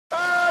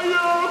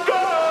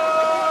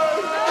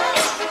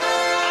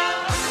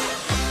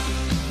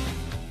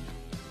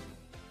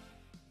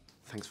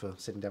for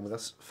sitting down with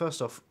us.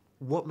 First off,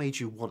 what made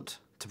you want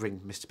to bring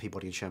Mr.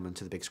 Peabody and Sherman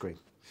to the big screen?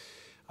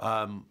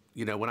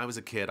 You know, when I was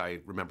a kid, I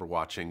remember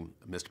watching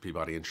Mr.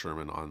 Peabody and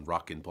Sherman on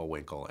Rocky and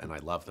Bullwinkle, and I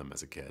loved them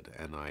as a kid.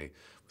 And I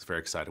was very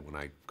excited when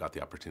I got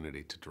the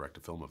opportunity to direct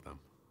a film of them.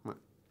 Right.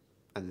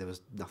 And there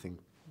was nothing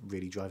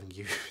really driving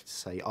you to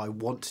say, I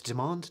want to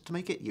demand to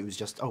make it? It was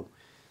just, oh,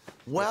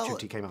 well, the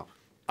opportunity came up.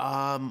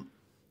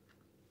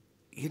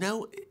 You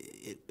know,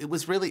 it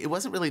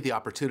wasn't really the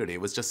opportunity.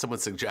 It was just someone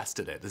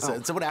suggested it.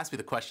 Oh. Someone asked me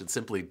the question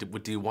simply,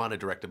 do you want to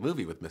direct a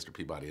movie with Mr.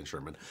 Peabody and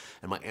Sherman?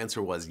 And my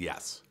answer was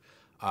yes.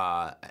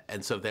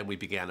 And so then we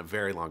began a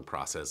very long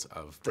process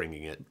of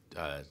bringing it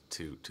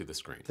to the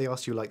screen. They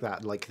asked you like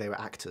that, like they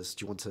were actors.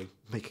 Do you want to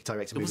make a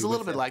direct movie? It was a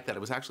little bit like that. It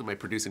was actually my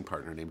producing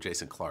partner named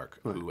Jason Clark,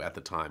 right, who at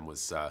the time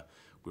was,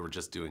 we were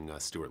just doing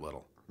Stuart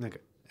Little. Okay.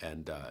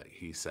 And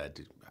he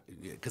said,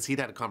 because he'd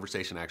had a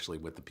conversation actually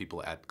with the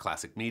people at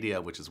Classic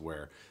Media, which is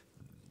where,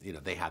 you know,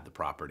 they had the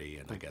property,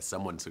 and I guess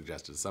someone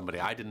suggested to somebody.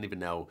 I didn't even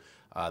know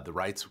the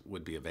rights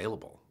would be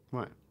available.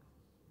 Right.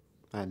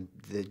 And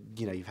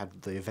you know, you've had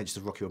the Adventures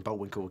of Rocky and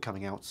Bullwinkle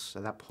coming out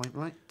at that point,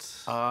 right?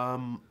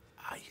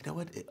 You know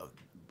what?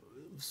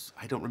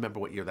 I don't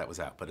remember what year that was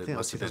out, but it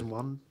must have been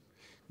 2001.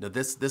 No,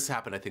 this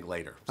happened I think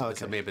later. So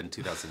okay. It may have been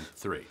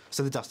 2003.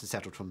 So the dust had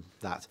settled from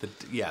that.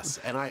 Yes,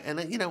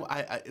 and you know,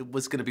 it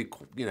was going to be,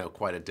 you know,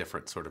 quite a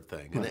different sort of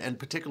thing, right, and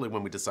particularly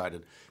when we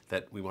decided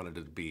that we wanted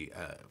it to be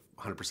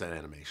 100%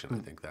 animation. I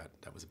think that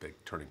was a big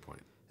turning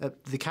point.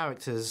 The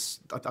characters,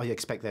 I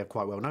expect they're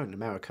quite well known in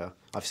America.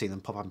 I've seen them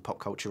pop up in pop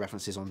culture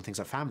references on things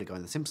like Family Guy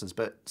and The Simpsons,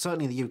 but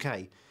certainly in the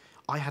UK,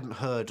 I hadn't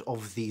heard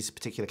of these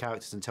particular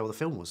characters until the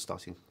film was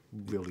starting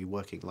really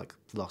working, like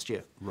last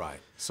year. Right.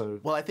 So,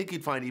 well, I think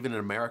you'd find even in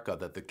America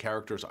that the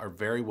characters are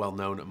very well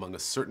known among a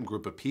certain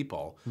group of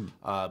people,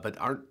 but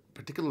aren't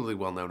particularly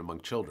well known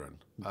among children.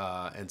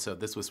 And so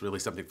this was really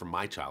something from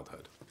my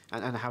childhood.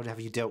 And how have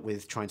you dealt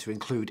with trying to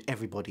include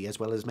everybody, as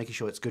well as making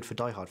sure it's good for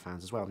diehard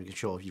fans as well, making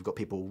sure you've got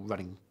people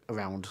running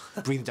around,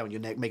 breathing down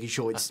your neck, making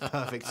sure it's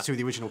perfect to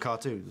the original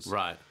cartoons?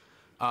 Right.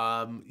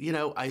 You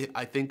know,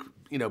 I think,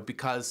 you know,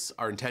 because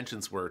our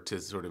intentions were to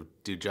sort of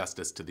do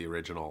justice to the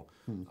original,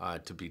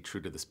 to be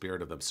true to the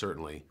spirit of them,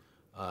 certainly,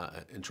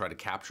 and try to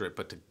capture it,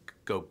 but to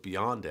go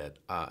beyond it,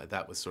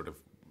 that was sort of,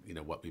 you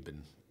know, what we've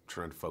been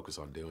trying to focus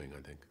on doing,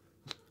 I think.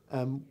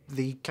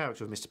 The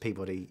character of Mr.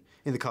 Peabody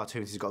in the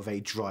cartoons has got a very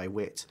dry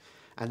wit,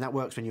 and that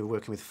works when you're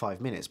working with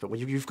 5 minutes, but when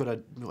you've got a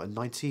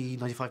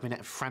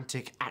 95-minute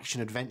frantic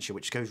action adventure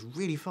which goes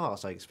really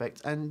fast, I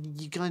expect,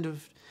 and you kind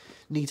of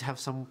need to have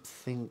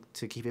something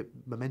to keep it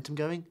momentum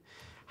going.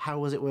 How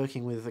was it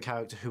working with a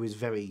character who is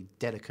very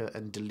delicate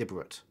and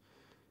deliberate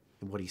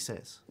in what he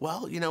says?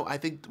 Well, you know, I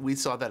think we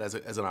saw that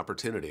as an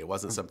opportunity. It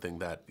wasn't something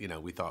that, you know,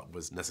 we thought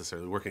was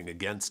necessarily working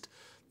against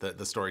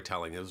the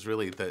storytelling. It was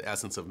really the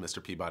essence of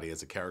Mr. Peabody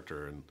as a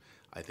character, and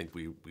I think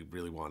we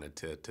really wanted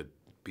to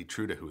be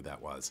true to who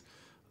that was.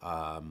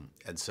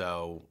 And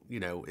so, you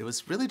know, it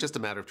was really just a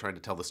matter of trying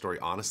to tell the story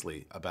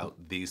honestly about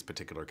these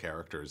particular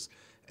characters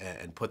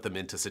and put them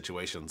into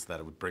situations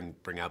that would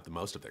bring out the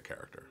most of their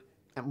character.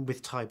 And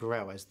with Ty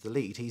Burrell as the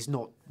lead, he's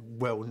not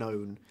well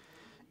known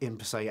in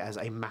per se as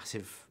a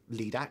massive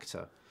lead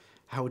actor.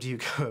 How do you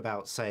go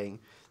about saying,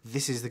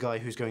 this is the guy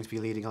who's going to be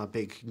leading our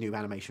big new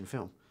animation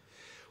film?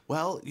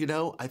 Well, you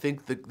know, I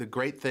think the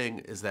great thing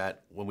is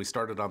that when we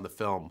started on the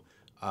film,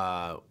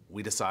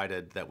 we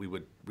decided that we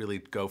would really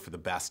go for the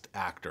best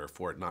actor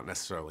for it, not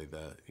necessarily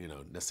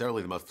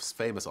the most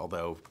famous,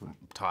 although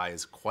Ty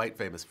is quite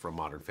famous from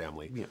Modern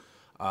Family. Yeah.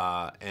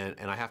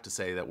 And I have to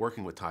say that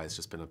working with Ty has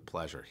just been a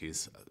pleasure.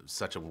 He's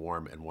such a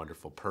warm and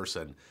wonderful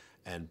person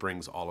and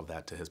brings all of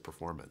that to his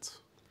performance.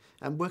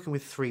 And working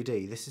with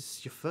 3D, this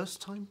is your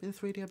first time in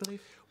 3D, I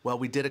believe? Well,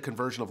 we did a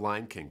conversion of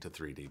Lion King to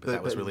 3D, but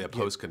that was really a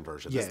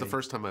post-conversion. Yeah, This is the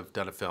first time I've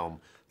done a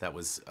film that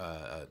was,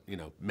 you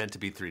know, meant to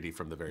be 3D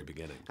from the very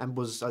beginning. And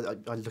was,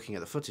 looking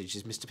at the footage,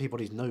 is Mr.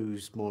 Peabody's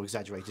nose more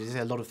exaggerated? Is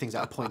there a lot of things that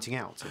are pointing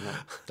out in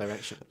that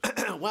direction?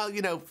 Well,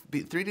 you know,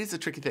 3D is a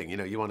tricky thing. You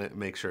know, you want to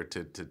make sure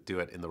to do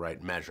it in the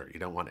right measure. You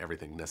don't want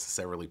everything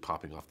necessarily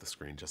popping off the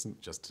screen just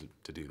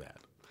to do that.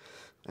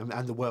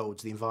 And the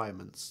worlds, the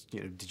environments, you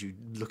know, did you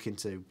look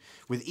into,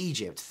 with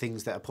Egypt,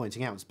 things that are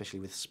pointing out, especially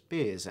with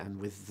spears, and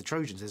with the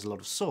Trojans, there's a lot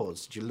of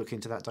swords. Did you look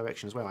into that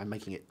direction as well and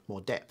making it more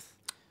depth?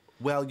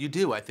 Well, you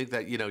do. I think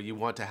that, you know, you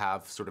want to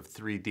have sort of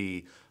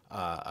 3D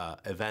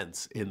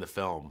events in the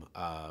film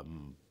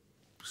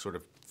sort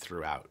of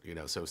throughout, you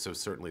know, so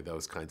certainly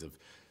those kinds of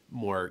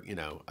more, you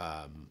know,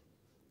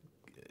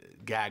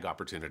 gag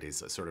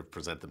opportunities sort of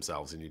present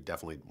themselves, and you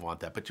definitely want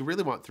that. But you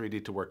really want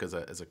 3D to work as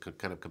a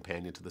kind of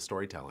companion to the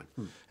storytelling.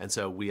 And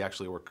so we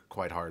actually work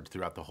quite hard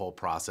throughout the whole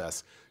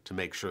process to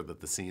make sure that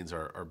the scenes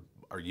are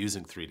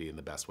using 3D in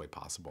the best way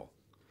possible.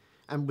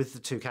 And with the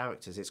two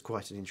characters, it's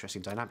quite an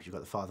interesting dynamic. You've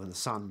got the father and the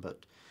son,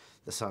 but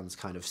the son's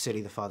kind of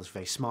silly, the father's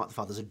very smart, the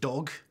father's a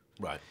dog.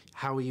 Right.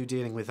 How are you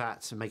dealing with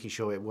that and making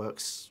sure it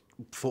works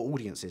for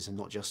audiences and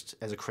not just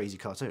as a crazy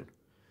cartoon?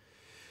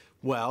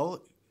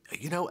 Well,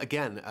 You know,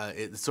 again,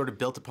 it's sort of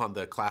built upon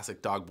the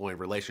classic dog-boy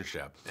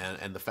relationship,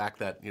 and the fact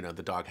that, you know,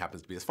 the dog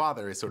happens to be his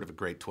father is sort of a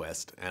great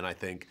twist. And I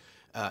think,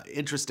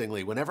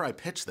 interestingly, whenever I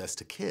pitch this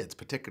to kids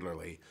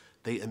particularly,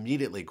 they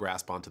immediately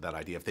grasp onto that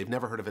idea. If they've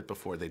never heard of it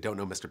before, they don't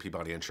know Mr.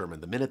 Peabody and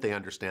Sherman. The minute they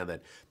understand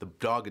that the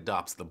dog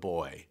adopts the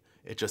boy,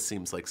 it just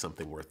seems like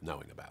something worth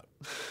knowing about.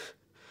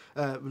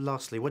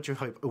 Lastly, what do you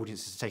hope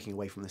audiences are taking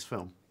away from this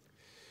film?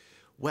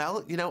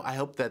 Well, you know, I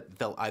hope that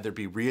they'll either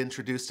be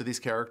reintroduced to these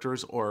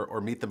characters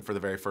or meet them for the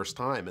very first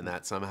time, and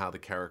that somehow the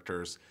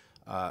characters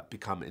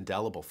become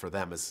indelible for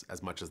them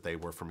as much as they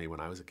were for me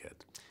when I was a kid.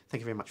 Thank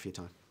you very much for your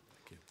time.